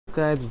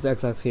Guys, it's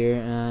XX here,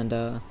 and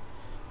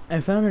I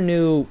found a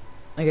new,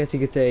 I guess you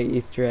could say,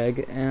 Easter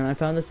egg, and I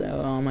found this out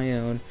on my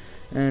own,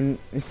 and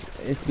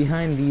it's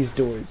behind these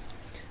doors,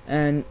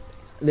 and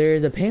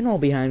there's a panel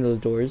behind those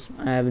doors.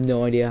 I have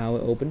no idea how it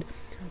opened,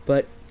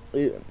 but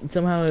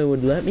somehow it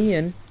would let me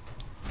in,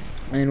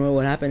 and what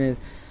would happen is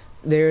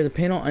there's a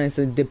panel and it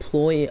said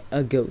deploy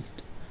a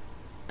ghost,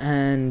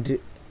 and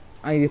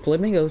I deployed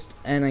my ghost,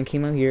 and I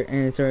came out here,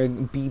 and it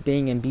started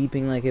beeping and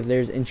beeping like if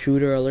there's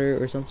intruder alert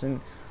or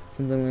something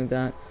like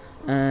that,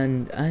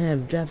 and I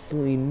have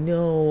absolutely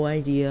no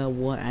idea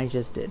what I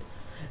just did.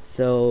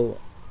 So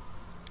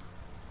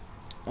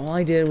all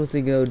I did was to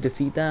go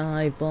defeat that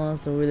hive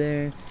boss over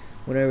there,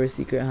 whatever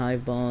secret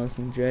hive boss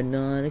and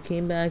Dreadnought. I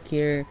came back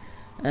here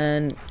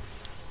and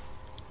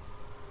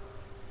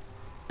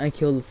I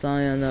killed the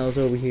Scion that was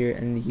over here,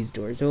 and these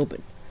doors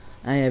open.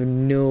 I have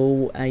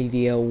no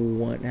idea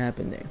what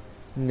happened there.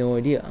 No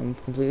idea. I'm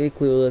completely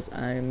clueless.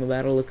 I'm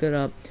about to look it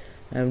up.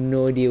 I have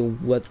no idea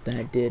what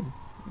that did.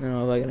 I don't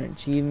know if I got an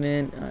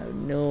achievement. I have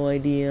no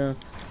idea.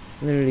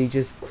 Literally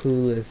just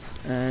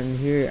clueless. And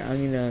here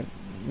I'm gonna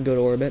go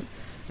to orbit.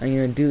 I'm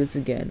gonna do this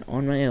again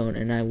on my own,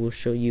 and I will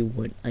show you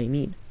what I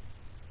mean.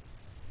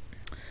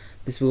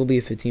 This will be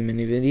a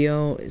 15-minute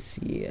video.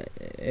 See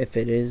if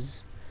it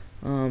is.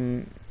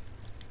 So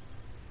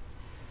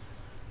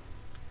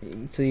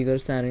you go to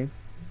Saturn.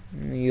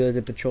 You go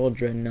to Patrol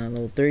Dreadnought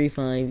level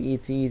 35.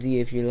 It's easy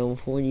if you're level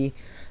 40,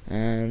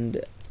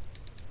 and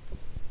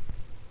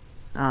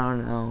I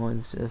don't know,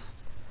 it's just,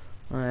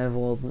 I have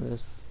all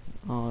this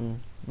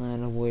on. I had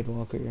a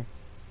Voidwalker,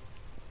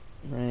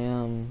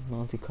 Ram,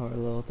 Monte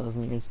Carlo,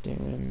 1000 Years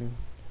Darren,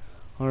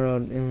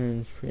 Hard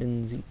Image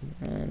Frenzy,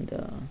 and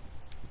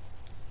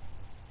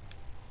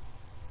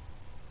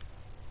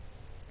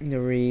the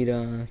raid,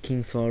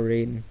 King's Fall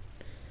raid,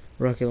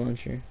 Rocket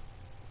Launcher,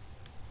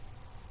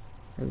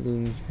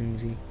 Looms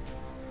Frenzy.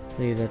 I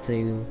believe that's how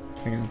you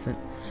pronounce it.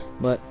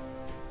 But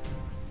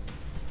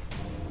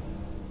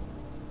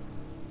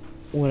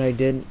what I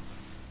did,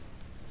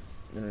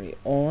 literally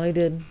all I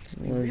did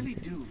was, you really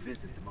do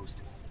visit the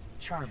most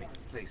charming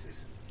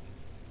places.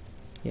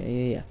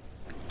 yeah.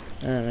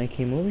 And I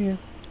came over here,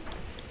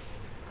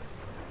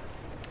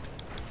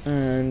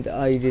 and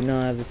I did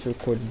not have this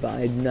recorded, but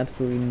I had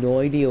absolutely no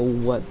idea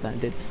what that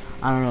did.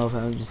 I don't know if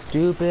I'm just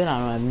stupid.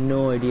 I have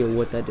no idea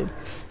what that did.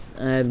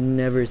 I've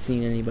never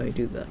seen anybody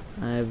do that.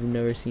 I've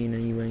never seen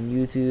anybody on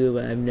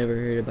YouTube. I've never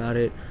heard about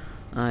it.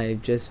 I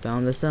just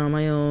found this out on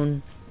my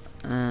own,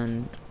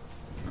 and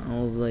I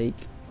was like,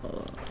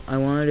 I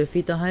want to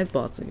defeat the hive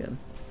boss again.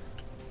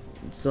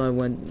 So I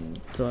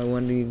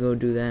wanted to go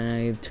do that,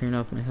 and I turned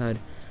off my HUD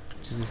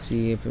just to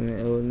see if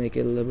it would make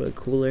it a little bit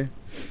cooler.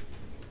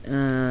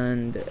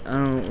 And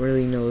I don't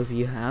really know if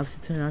you have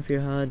to turn off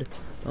your HUD.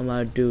 I'm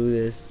gonna do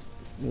this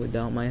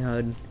without my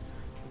HUD.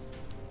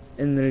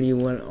 And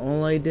literally,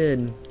 all I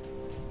did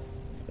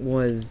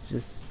was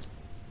just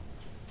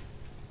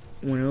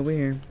went over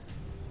here.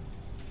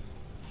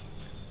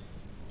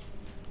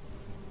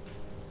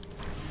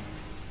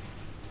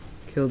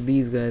 Killed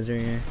these guys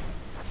right here.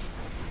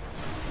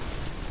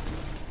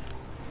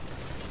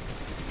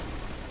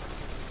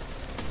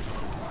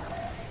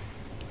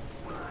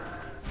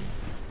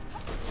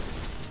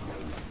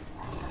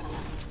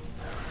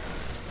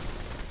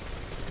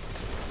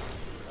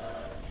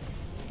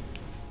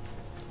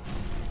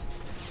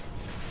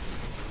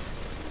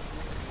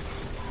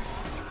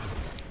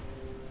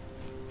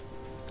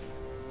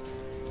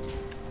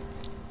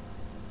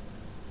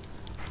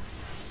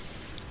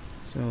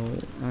 So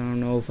I don't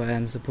know if I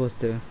am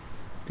supposed to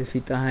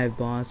defeat the hive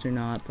boss or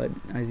not, but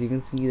as you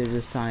can see, there's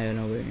a Scion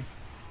over here.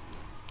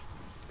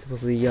 It's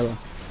supposed to be yellow.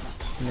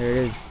 And there it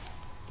is.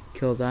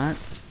 Kill that.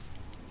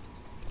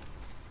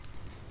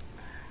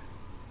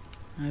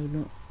 I don't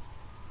know.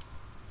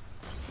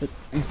 But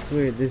I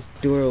swear, this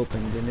door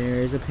opened and there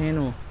is a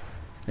panel.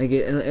 Like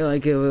it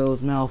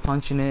was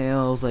malfunctioning.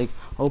 It was like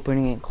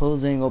opening and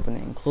closing,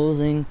 opening and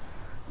closing.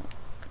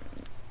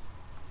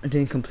 It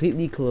didn't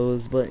completely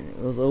close, but it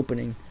was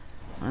opening.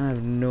 I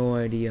have no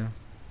idea.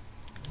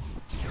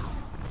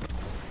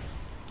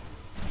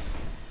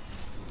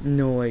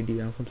 No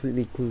idea. I'm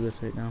completely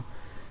clueless right now.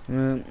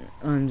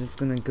 I'm just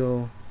gonna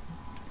go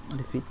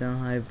defeat that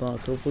hive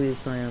boss. Hopefully the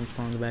Scion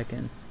spawns back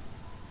in.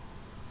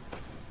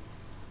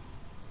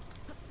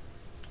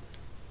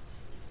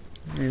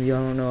 And if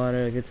y'all don't know how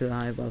to get to the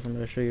hive boss, I'm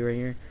gonna show you right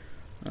here.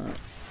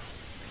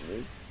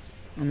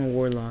 I'm a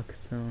warlock,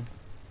 so.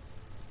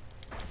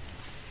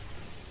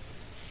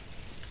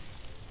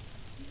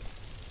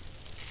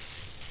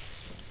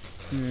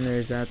 And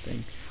there's that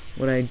thing.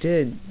 What I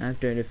did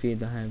after I defeated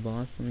the hive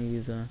boss, let me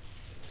use a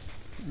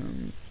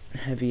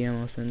heavy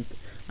ammo synth.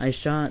 I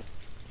shot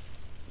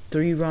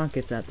 3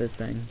 rockets at this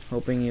thing,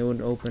 hoping it would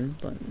open,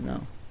 but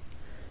no.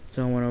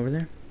 So I went over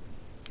there.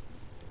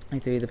 I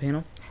threw the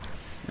panel,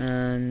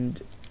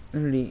 and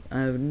literally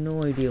I have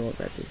no idea what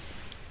that did.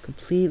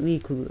 Completely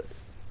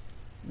clueless.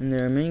 And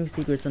there are many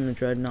secrets on the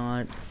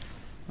Dreadnought.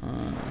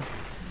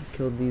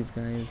 Killed these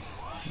guys.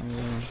 I'm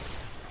gonna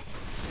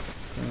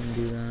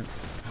do that.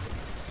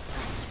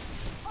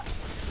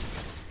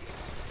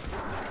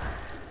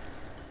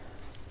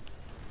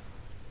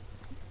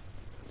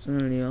 So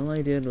really all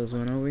I did was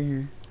went over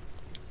here.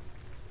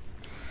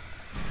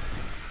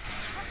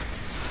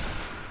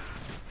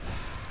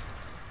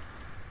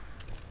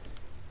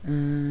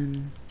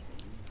 And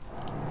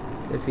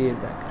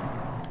defeated that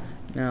guy.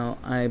 Now,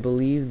 I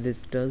believe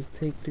this does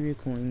take 3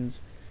 coins,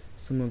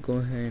 so I'm gonna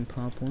go ahead and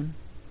pop one.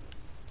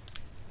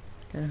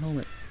 Got a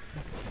helmet.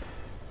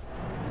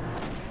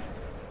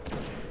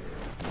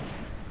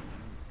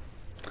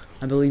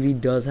 I believe he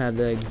does have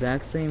the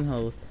exact same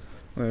health,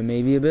 or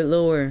maybe a bit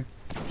lower,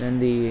 than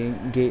the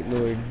Gate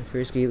Lord, the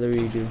first Gate Lord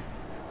you do.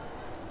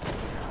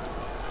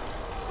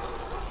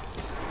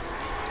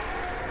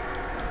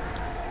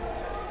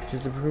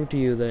 Just to prove to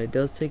you that it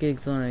does take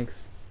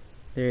exotics.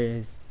 There it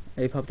is.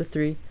 I popped a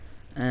 3,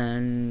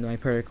 and my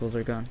particles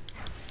are gone.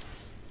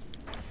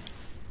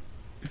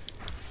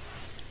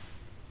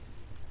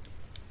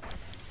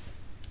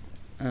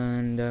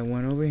 And I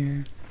went over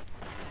here.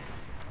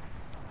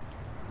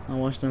 I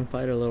watched them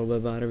fight a little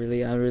bit, but I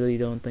really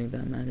don't think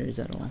that matters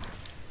at all.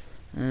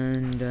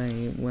 And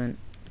I went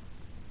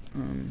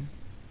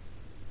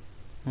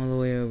all the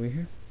way over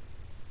here.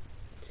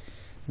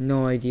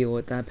 No idea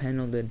what that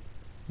panel did.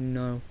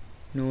 No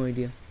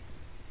idea.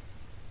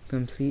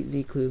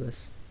 Completely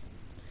clueless.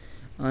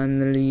 I'm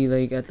literally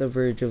like at the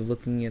verge of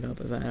looking it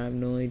up. If I have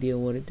no idea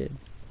what it did.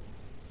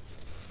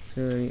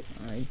 So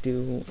what I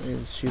do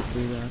is shoot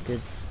 3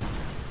 rockets.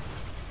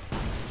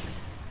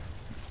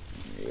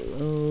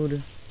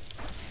 Reload.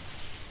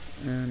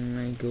 And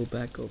I go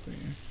back over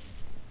here.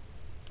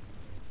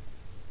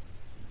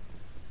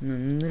 And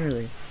then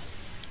literally,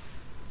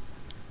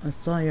 a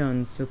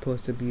Scion's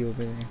supposed to be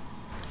over there.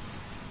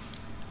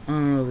 I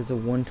don't know if it's a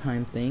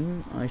one-time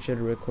thing. I should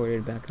have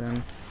recorded back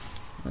then.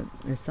 But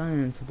a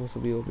Scion's supposed to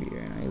be over here,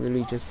 and I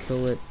literally just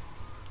kill it,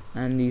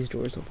 and these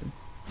doors open.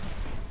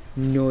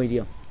 No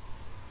idea.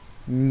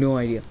 No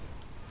idea.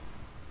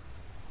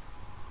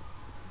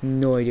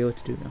 No idea what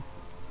to do now.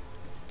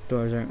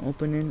 Doors aren't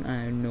opening.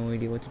 I have no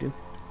idea what to do.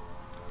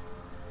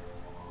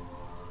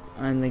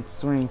 I'm like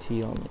swearing to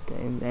y'all,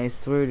 like I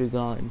swear to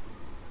God,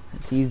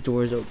 that these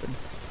doors open.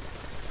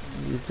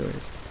 These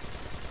doors.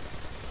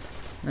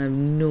 I have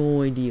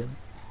no idea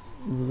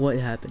what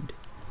happened.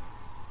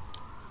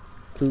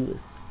 Clueless.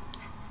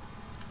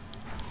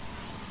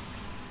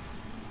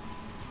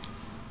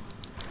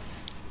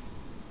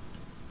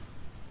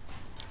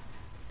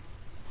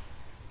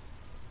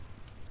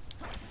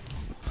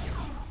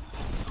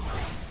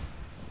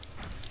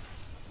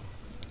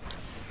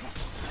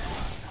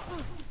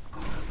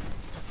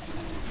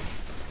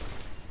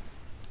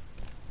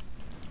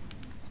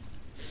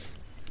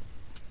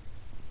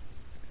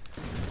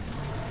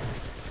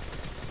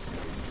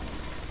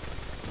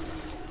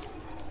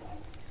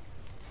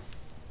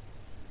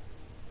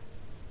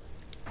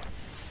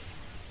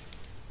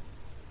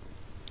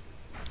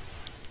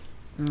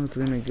 Now it's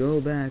gonna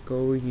go back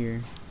over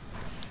here,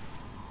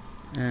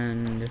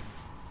 and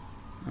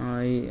all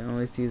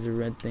I see is a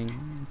red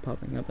thing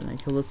popping up, and I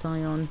kill the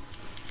Scion,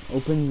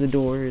 opens the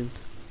doors,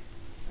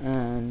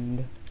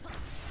 and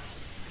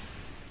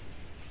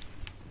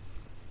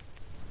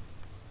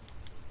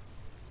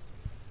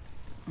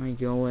I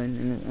go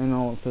in, and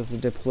all it says is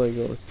deploy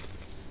ghost.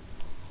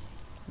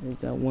 There's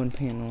that one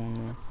panel on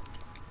there.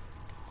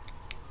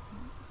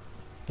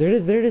 There it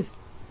is, there it is.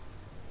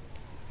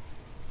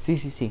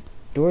 CCC.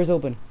 Doors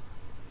open.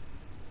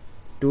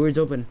 Doors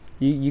open.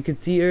 You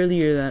could see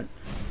earlier that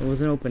it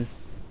wasn't open.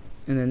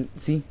 And then,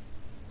 see?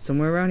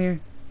 Somewhere around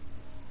here,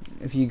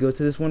 if you go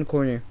to this one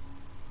corner,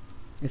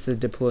 it says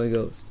deploy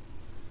ghost.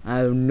 I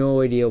have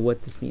no idea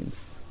what this means.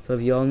 So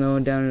if y'all know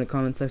down in the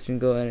comment section,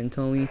 go ahead and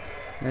tell me.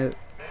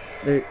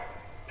 There.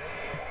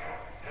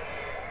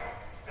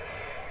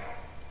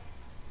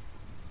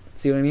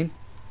 See what I mean?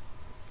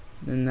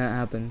 Then that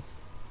happens.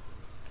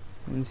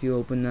 Once you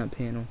open that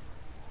panel.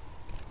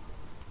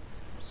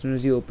 As soon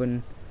as you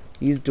open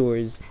these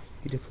doors,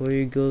 you deploy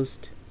your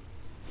ghost.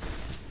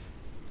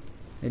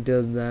 It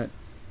does that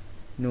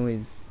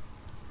noise.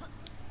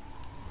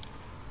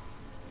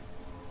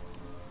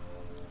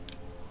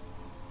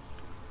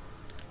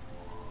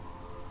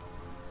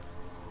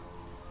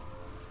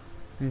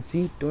 And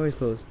see, doors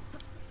closed.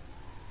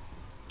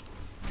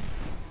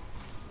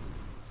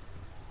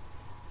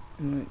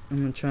 I'm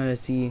gonna try to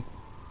see.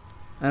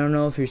 I don't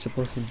know if you're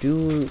supposed to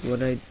do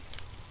what I.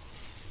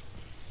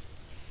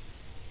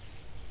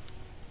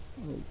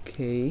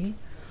 Okay,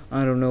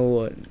 I don't know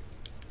what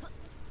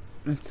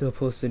I'm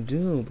supposed to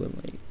do, but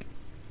like,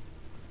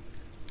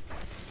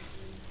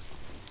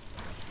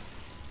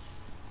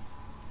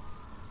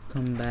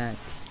 come back,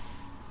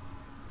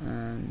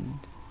 and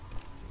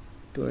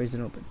door isn't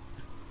open.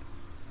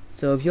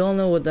 So if y'all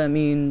know what that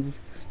means,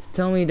 just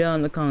tell me down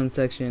in the comment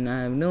section.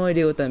 I have no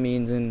idea what that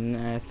means, and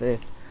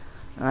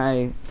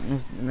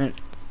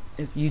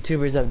if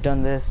YouTubers have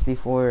done this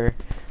before,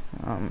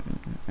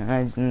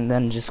 and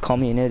then just call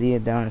me an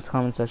idiot down in the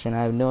comment section.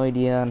 I have no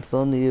idea. I'm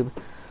still a noob.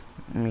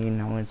 I mean,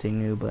 I wouldn't say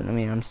noob, but I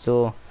mean,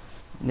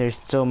 there's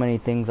so many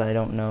things I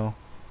don't know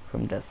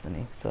from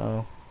Destiny.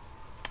 So,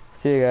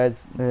 see you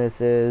guys.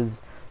 This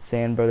is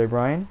Sand Brother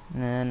Brian,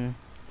 and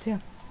see ya.